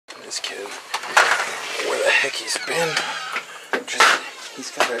this kid. Where the heck he's been.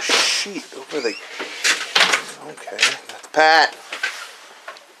 He's got a sheet over the... Okay. Pat!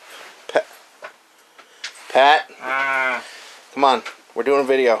 Pat? Come on. We're doing a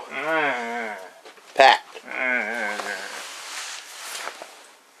video. Pat.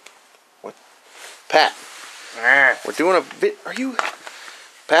 What? Pat. We're doing a Are you...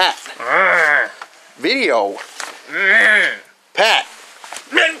 Pat. Video. Pat. Pat.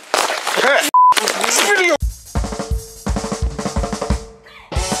 Video.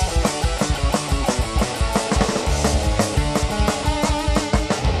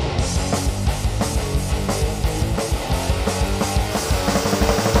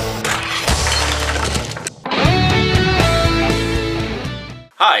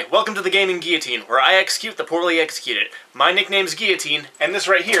 Hi, welcome to the Gaming Guillotine, where I execute the poorly executed. My nickname's Guillotine, and this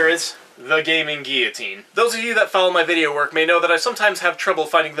right here is the Gaming Guillotine. Those of you that follow my video work may know that I sometimes have trouble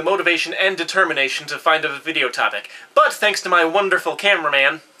finding the motivation and determination to find a video topic, but thanks to my wonderful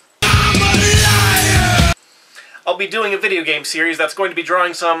cameraman, I'll be doing a video game series that's going to be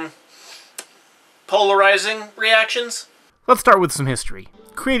drawing some polarizing reactions. Let's start with some history.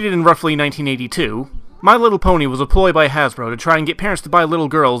 Created in roughly 1982, My Little Pony was a ploy by Hasbro to try and get parents to buy little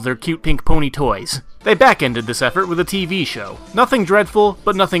girls their cute pink pony toys. They back-ended this effort with a TV show. Nothing dreadful,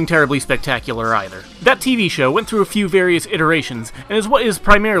 but nothing terribly spectacular either. That TV show went through a few various iterations, and is what is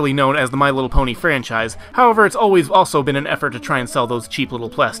primarily known as the My Little Pony franchise. However, it's always also been an effort to try and sell those cheap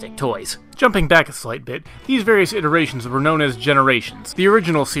little plastic toys. Jumping back a slight bit, these various iterations were known as generations, the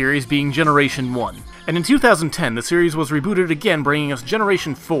original series being Generation 1. And in 2010, the series was rebooted again, bringing us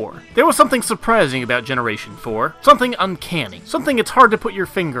Generation 4. There was something surprising about Generation 4, something uncanny, something it's hard to put your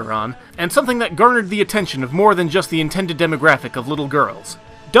finger on, and something that garnered the attention of more than just the intended demographic of little girls.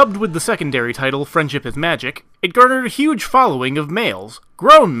 Dubbed with the secondary title, Friendship is Magic, it garnered a huge following of males.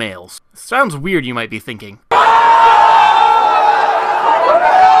 Grown males. Sounds weird, you might be thinking.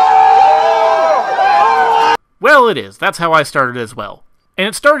 Well, it is. That's how I started as well. And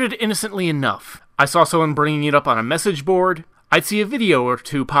it started innocently enough. I saw someone bringing it up on a message board. I'd see a video or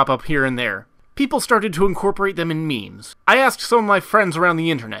two pop up here and there. People started to incorporate them in memes. I asked some of my friends around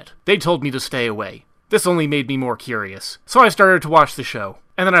the internet. They told me to stay away. This only made me more curious. So I started to watch the show.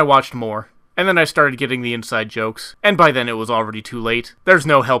 And then I watched more. And then I started getting the inside jokes. And by then it was already too late. There's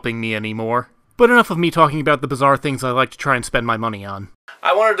no helping me anymore. But enough of me talking about the bizarre things I like to try and spend my money on.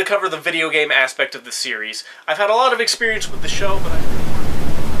 I wanted to cover the video game aspect of the series. I've had a lot of experience with the show, but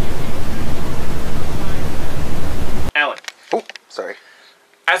Alan. Oh, sorry.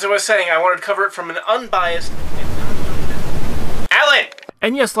 As I was saying, I wanted to cover it from an unbiased... Alan!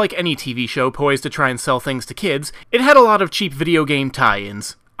 And yes, like any TV show poised to try and sell things to kids, it had a lot of cheap video game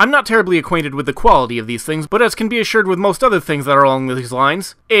tie-ins. I'm not terribly acquainted with the quality of these things, but as can be assured with most other things that are along these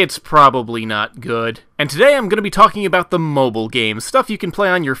lines, it's probably not good. And today I'm going to be talking about the mobile games, stuff you can play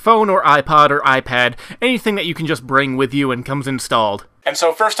on your phone or iPod or iPad, anything that you can just bring with you and comes installed. And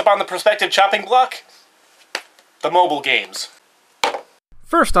so first up on the prospective chopping block, the mobile games.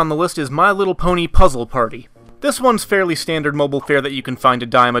 First on the list is My Little Pony Puzzle Party. This one's fairly standard mobile fare that you can find a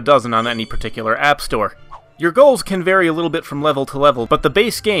dime a dozen on any particular app store. Your goals can vary a little bit from level to level, but the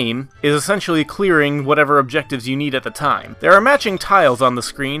base game is essentially clearing whatever objectives you need at the time. There are matching tiles on the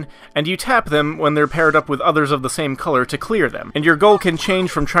screen, and you tap them when they're paired up with others of the same color to clear them. And your goal can change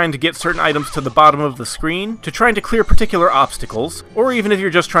from trying to get certain items to the bottom of the screen, to trying to clear particular obstacles, or even if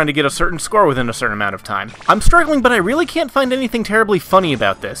you're just trying to get a certain score within a certain amount of time. I'm struggling, but I really can't find anything terribly funny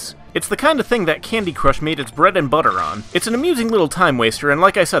about this. It's the kind of thing that Candy Crush made its bread and butter on. It's an amusing little time waster, and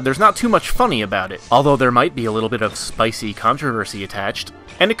like I said, there's not too much funny about it. Although there might be a little bit of spicy controversy attached.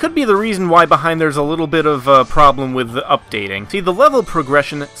 And it could be the reason why behind there's a little bit of a problem with the updating. See, the level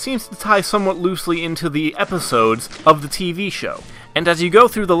progression seems to tie somewhat loosely into the episodes of the TV show. And as you go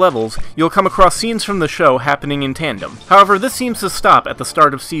through the levels, you'll come across scenes from the show happening in tandem. However, this seems to stop at the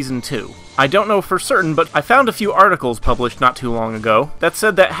start of Season 2. I don't know for certain, but I found a few articles published not too long ago that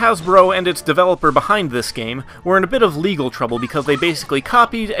said that Hasbro and its developer behind this game were in a bit of legal trouble because they basically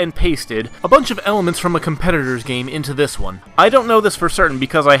copied and pasted a bunch of elements from a competitor's game into this one. I don't know this for certain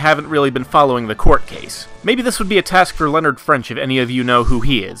because I haven't really been following the court case. Maybe this would be a task for Leonard French if any of you know who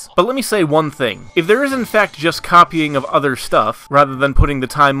he is. But let me say one thing. If there is in fact just copying of other stuff, rather than putting the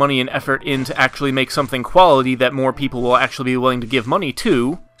time, money, and effort in to actually make something quality that more people will actually be willing to give money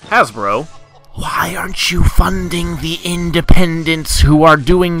to, Hasbro, why aren't you funding the independents who are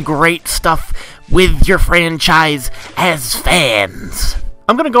doing great stuff with your franchise as fans?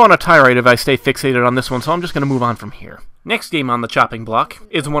 I'm gonna go on a tirade if I stay fixated on this one, so I'm just gonna move on from here. Next game on the chopping block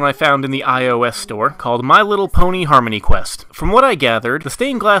is one I found in the iOS store called My Little Pony Harmony Quest. From what I gathered, the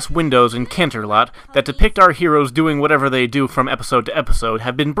stained glass windows in Canterlot that depict our heroes doing whatever they do from episode to episode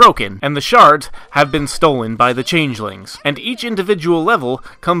have been broken, and the shards have been stolen by the changelings. And each individual level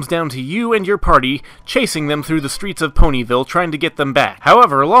comes down to you and your party chasing them through the streets of Ponyville trying to get them back.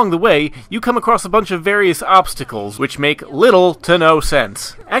 However, along the way, you come across a bunch of various obstacles which make little to no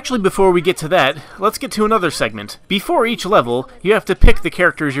sense. Actually, before we get to that, let's get to another segment. Before each level, you have to pick the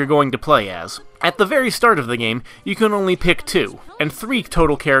characters you're going to play as. At the very start of the game, you can only pick 2, and 3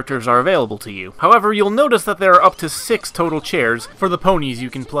 total characters are available to you. However, you'll notice that there are up to 6 total chairs for the ponies you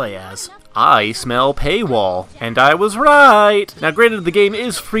can play as. I smell paywall. And I was right! Now granted, the game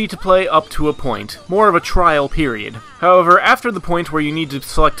is free to play up to a point, more of a trial period. However, after the point where you need to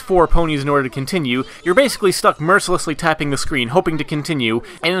select 4 ponies in order to continue, you're basically stuck mercilessly tapping the screen, hoping to continue,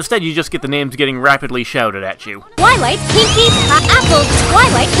 and instead you just get the names getting rapidly shouted at you. Twilight, Pinky, Apple,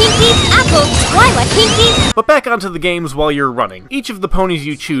 Twilight, Pinky, Apple, Twilight, Pinky. But back onto the games while you're running. Each of the ponies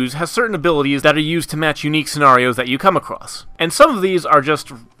you choose has certain abilities that are used to match unique scenarios that you come across. And some of these are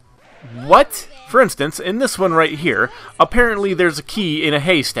just... what? For instance, in this one right here, apparently there's a key in a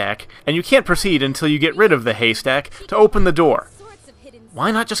haystack, and you can't proceed until you get rid of the haystack to open the door.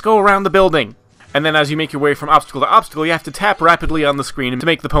 Why not just go around the building? And then as you make your way from obstacle to obstacle, you have to tap rapidly on the screen to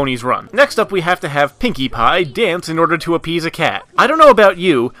make the ponies run. Next up, we have to have Pinkie Pie dance in order to appease a cat. I don't know about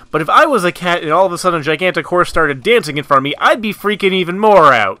you, but if I was a cat and all of a sudden a gigantic horse started dancing in front of me, I'd be freaking even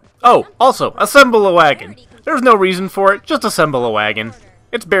more out. Oh, also, assemble a wagon. There's no reason for it, just assemble a wagon.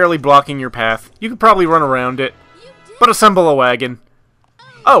 It's barely blocking your path. You could probably run around it. But assemble a wagon.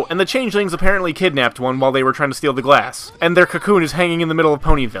 Oh, and the changelings apparently kidnapped one while they were trying to steal the glass. And their cocoon is hanging in the middle of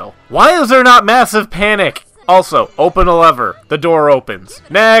Ponyville. Why is there not massive panic? Also, open a lever. The door opens.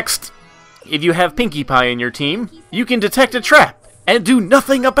 Next! If you have Pinkie Pie in your team, you can detect a trap and do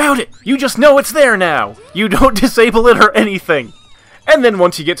nothing about it. You just know it's there now. You don't disable it or anything. And then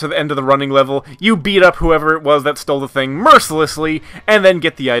once you get to the end of the running level, you beat up whoever it was that stole the thing mercilessly, and then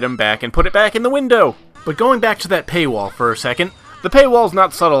get the item back and put it back in the window. But going back to that paywall for a second, the paywall's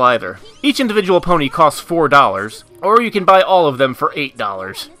not subtle either. Each individual pony costs $4, or you can buy all of them for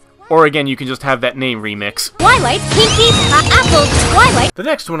 $8. Or again, you can just have that name remix. Twilight, Pinky, Apple, Twilight. The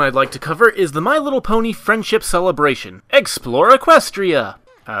next one I'd like to cover is the My Little Pony Friendship Celebration. Explore Equestria!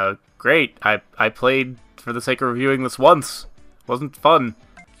 Great. I played for the sake of reviewing this once. Wasn't fun.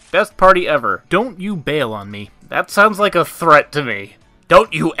 Best party ever. Don't you bail on me. That sounds like a threat to me.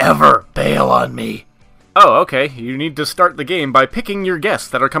 Don't you ever bail on me. Oh, okay. You need to start the game by picking your guests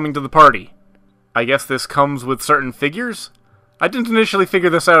that are coming to the party. I guess this comes with certain figures? I didn't initially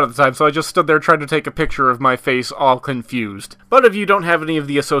figure this out at the time, so I just stood there trying to take a picture of my face all confused. But if you don't have any of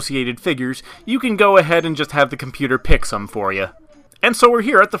the associated figures, you can go ahead and just have the computer pick some for you. And so we're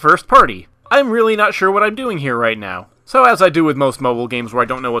here at the first party. I'm really not sure what I'm doing here right now. So as I do with most mobile games where I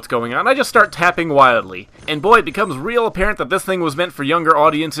don't know what's going on, I just start tapping wildly. And boy, it becomes real apparent that this thing was meant for younger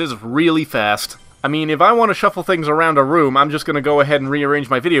audiences really fast. I mean, if I want to shuffle things around a room, I'm just going to go ahead and rearrange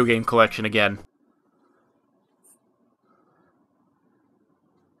my video game collection again.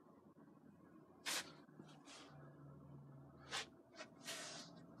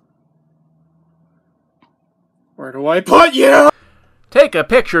 Where do I put you? Take a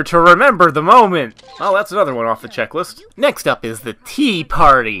picture to remember the moment! Oh, that's another one off the checklist. Next up is the tea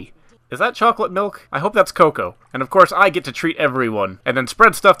party. Is that chocolate milk? I hope that's cocoa. And of course, I get to treat everyone. And then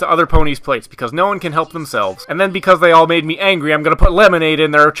spread stuff to other ponies' plates, because no one can help themselves. And then because they all made me angry, I'm gonna put lemonade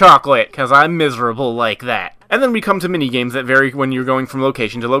in their chocolate, because I'm miserable like that. And then we come to minigames that vary when you're going from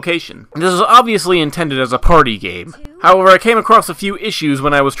location to location. This is obviously intended as a party game. However, I came across a few issues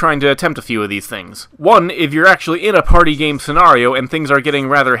when I was trying to attempt a few of these things. One, if you're actually in a party game scenario and things are getting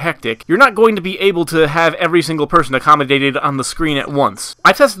rather hectic, you're not going to be able to have every single person accommodated on the screen at once.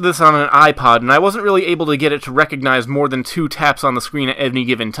 I tested this on an iPod and I wasn't really able to get it to recognize more than 2 taps on the screen at any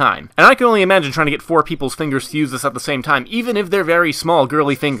given time. And I can only imagine trying to get 4 people's fingers to use this at the same time, even if they're very small,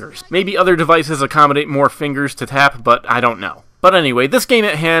 girly fingers. Maybe other devices accommodate more fingers to tap, but I don't know. But anyway, this game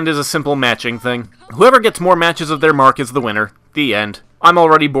at hand is a simple matching thing. Whoever gets more matches of their mark is the winner. The end. I'm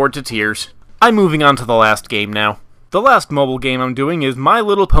already bored to tears. I'm moving on to the last game now. The last mobile game I'm doing is My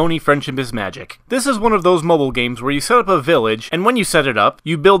Little Pony Friendship is Magic. This is one of those mobile games where you set up a village, and when you set it up,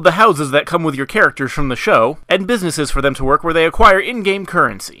 you build the houses that come with your characters from the show, and businesses for them to work where they acquire in-game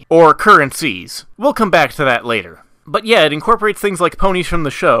currency. Or currencies. We'll come back to that later. But yeah, it incorporates things like ponies from the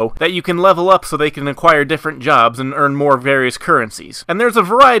show that you can level up so they can acquire different jobs and earn more various currencies. And there's a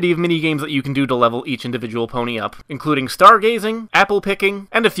variety of minigames that you can do to level each individual pony up, including stargazing, apple picking,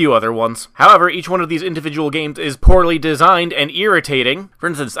 and a few other ones. However, each one of these individual games is poorly designed and irritating. For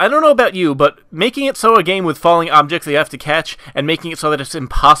instance, I don't know about you, but making it so a game with falling objects that you have to catch, and making it so that it's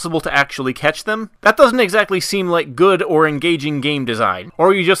impossible to actually catch them, that doesn't exactly seem like good or engaging game design. Or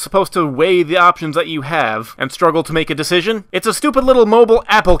are you just supposed to weigh the options that you have and struggle to make a decision? It's a stupid little mobile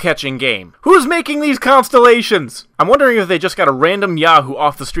apple catching game. Who's making these constellations? I'm wondering if they just got a random Yahoo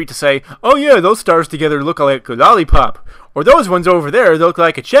off the street to say, oh yeah, those stars together look like a lollipop. Or those ones over there look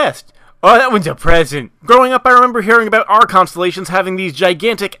like a chest. Oh, that one's a present. Growing up, I remember hearing about our constellations having these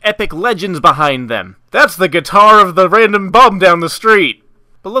gigantic epic legends behind them. That's the guitar of the random bum down the street.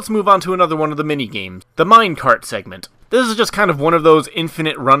 But let's move on to another one of the mini-games, the minecart segment. This is just kind of one of those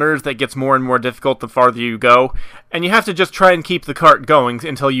infinite runners that gets more and more difficult the farther you go, and you have to just try and keep the cart going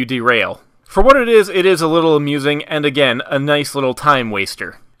until you derail. For what it is a little amusing, and again, a nice little time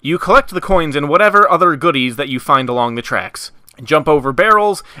waster. You collect the coins and whatever other goodies that you find along the tracks. Jump over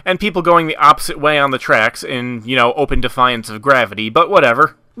barrels, and people going the opposite way on the tracks in, open defiance of gravity, but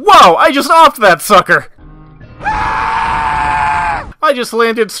whatever. Whoa! I just offed that sucker! I just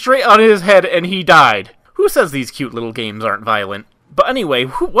landed straight on his head and he died. Who says these cute little games aren't violent? But anyway,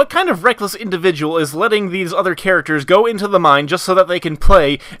 what kind of reckless individual is letting these other characters go into the mine just so that they can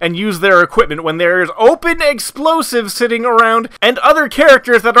play and use their equipment when there's open explosives sitting around and other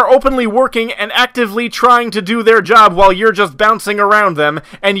characters that are openly working and actively trying to do their job while you're just bouncing around them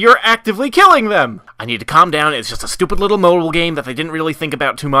and you're actively killing them? I need to calm down. It's just a stupid little mobile game that they didn't really think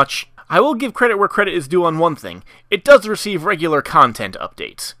about too much. I will give credit where credit is due on one thing. It does receive regular content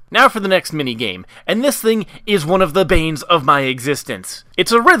updates. Now for the next mini-game, and this thing is one of the banes of my existence.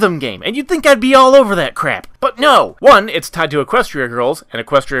 It's a rhythm game, and you'd think I'd be all over that crap. But no! One, it's tied to Equestria Girls, and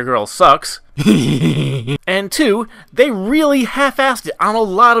Equestria Girls sucks. And two, they really half-assed it on a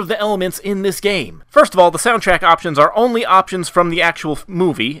lot of the elements in this game. First of all, the soundtrack options are only options from the actual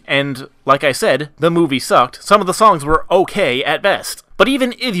movie, and like I said, the movie sucked. Some of the songs were okay at best. But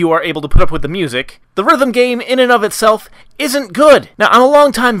even if you are able to put up with the music, the rhythm game in and of itself isn't good. Now, I'm a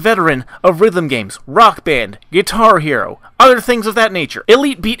long-time veteran of rhythm games, Rock Band, Guitar Hero, other things of that nature,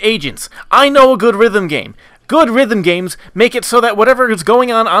 Elite Beat Agents. I know a good rhythm game. Good rhythm games make it so that whatever is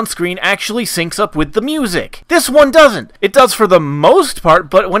going on screen actually syncs up with the music. This one doesn't. It does for the most part,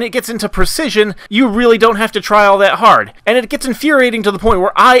 but when it gets into precision, you really don't have to try all that hard. And it gets infuriating to the point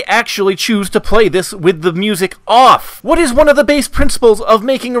where I actually choose to play this with the music off. What is one of the base principles of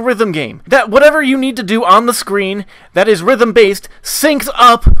making a rhythm game? That whatever you need to do on the screen that is rhythm-based syncs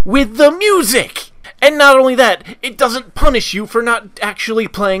up with the music. And not only that, it doesn't punish you for not actually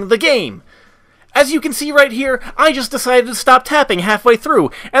playing the game. As you can see right here, I just decided to stop tapping halfway through,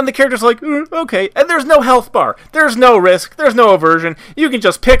 and the character's like, okay, and there's no health bar, there's no risk, there's no aversion, you can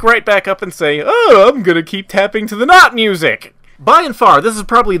just pick right back up and say, oh, I'm gonna keep tapping to the not music. By and far, this is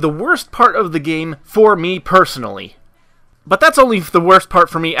probably the worst part of the game for me personally. But that's only the worst part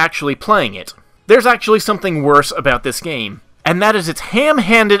for me actually playing it. There's actually something worse about this game, and that is its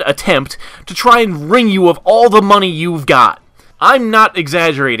ham-handed attempt to try and wring you of all the money you've got. I'm not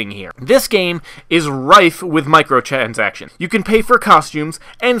exaggerating here. This game is rife with microtransactions. You can pay for costumes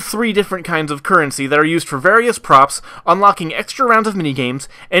and 3 different kinds of currency that are used for various props, unlocking extra rounds of minigames,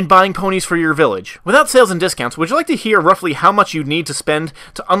 and buying ponies for your village. Without sales and discounts, would you like to hear roughly how much you'd need to spend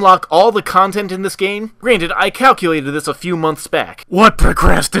to unlock all the content in this game? Granted, I calculated this a few months back. What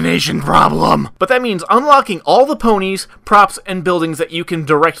procrastination problem? But that means unlocking all the ponies, props, and buildings that you can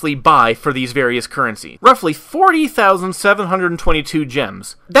directly buy for these various currencies. Roughly 40,722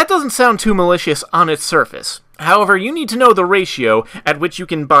 gems. That doesn't sound too malicious on its surface. However, you need to know the ratio at which you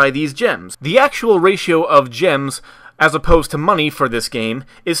can buy these gems. The actual ratio of gems as opposed to money for this game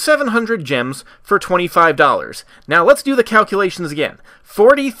is 700 gems for $25. Now let's do the calculations again.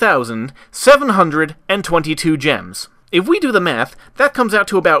 40,722 gems. If we do the math, that comes out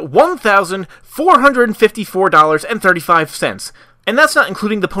to about $1,454.35. And that's not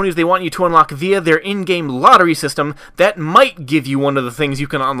including the ponies they want you to unlock via their in-game lottery system that might give you one of the things you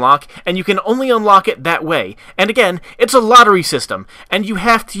can unlock, and you can only unlock it that way. And again, it's a lottery system, and you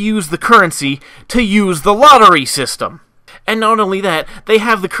have to use the currency to use the lottery system. And not only that, they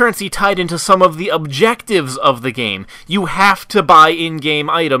have the currency tied into some of the objectives of the game. You have to buy in-game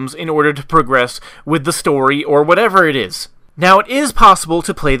items in order to progress with the story or whatever it is. Now, it is possible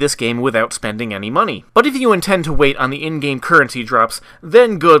to play this game without spending any money, but if you intend to wait on the in-game currency drops,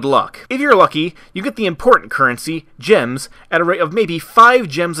 then good luck. If you're lucky, you get the important currency, gems, at a rate of maybe 5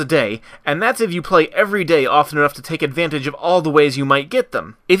 gems a day, and that's if you play every day often enough to take advantage of all the ways you might get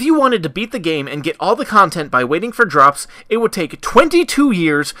them. If you wanted to beat the game and get all the content by waiting for drops, it would take 22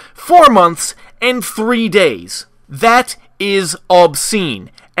 years, 4 months, and 3 days. That is obscene.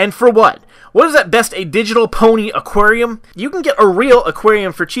 And for what? What is at best a digital pony aquarium? You can get a real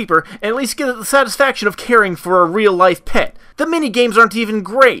aquarium for cheaper and at least get the satisfaction of caring for a real-life pet. The mini-games aren't even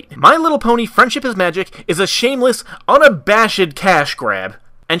great. My Little Pony Friendship is Magic is a shameless, unabashed cash grab,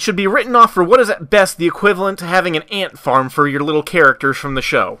 and should be written off for what is at best the equivalent to having an ant farm for your little characters from the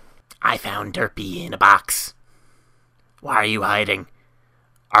show. I found Derpy in a box. Why are you hiding?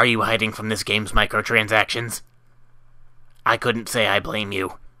 Are you hiding from this game's microtransactions? I couldn't say I blame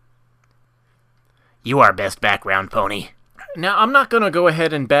you. You are best background pony. Now, I'm not gonna go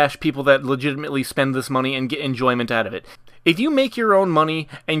ahead and bash people that legitimately spend this money and get enjoyment out of it. If you make your own money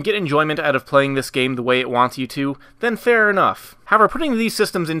and get enjoyment out of playing this game the way it wants you to, then fair enough. However, putting these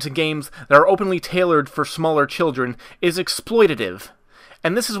systems into games that are openly tailored for smaller children is exploitative.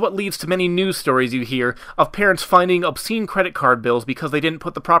 And this is what leads to many news stories you hear of parents finding obscene credit card bills because they didn't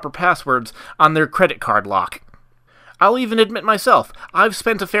put the proper passwords on their credit card lock. I'll even admit myself, I've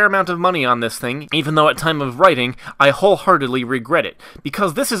spent a fair amount of money on this thing, even though at time of writing, I wholeheartedly regret it,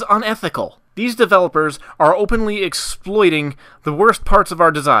 because this is unethical. These developers are openly exploiting the worst parts of our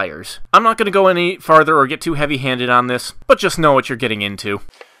desires. I'm not going to go any farther or get too heavy-handed on this, but just know what you're getting into.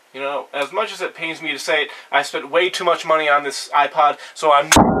 You know, as much as it pains me to say it, I spent way too much money on this iPod, so I'm...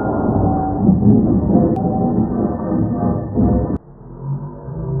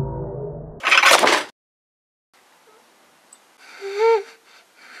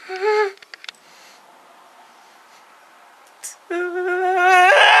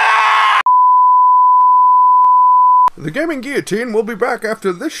 The Gaming Guillotine will be back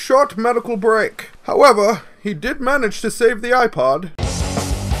after this short medical break. However, he did manage to save the iPod.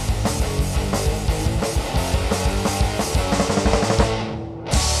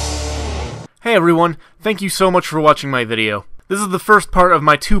 Hey everyone, thank you so much for watching my video. This is the first part of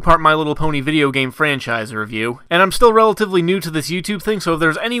my 2-part My Little Pony video game franchise review, and I'm still relatively new to this YouTube thing, so if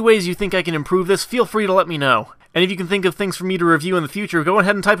there's any ways you think I can improve this, feel free to let me know. And if you can think of things for me to review in the future, go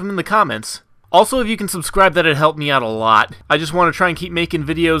ahead and type them in the comments. Also, if you can subscribe, that'd help me out a lot. I just want to try and keep making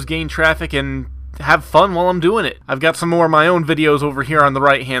videos, gain traffic, and have fun while I'm doing it. I've got some more of my own videos over here on the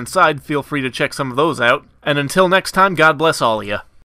right-hand side. Feel free to check some of those out. And until next time, God bless all of ya.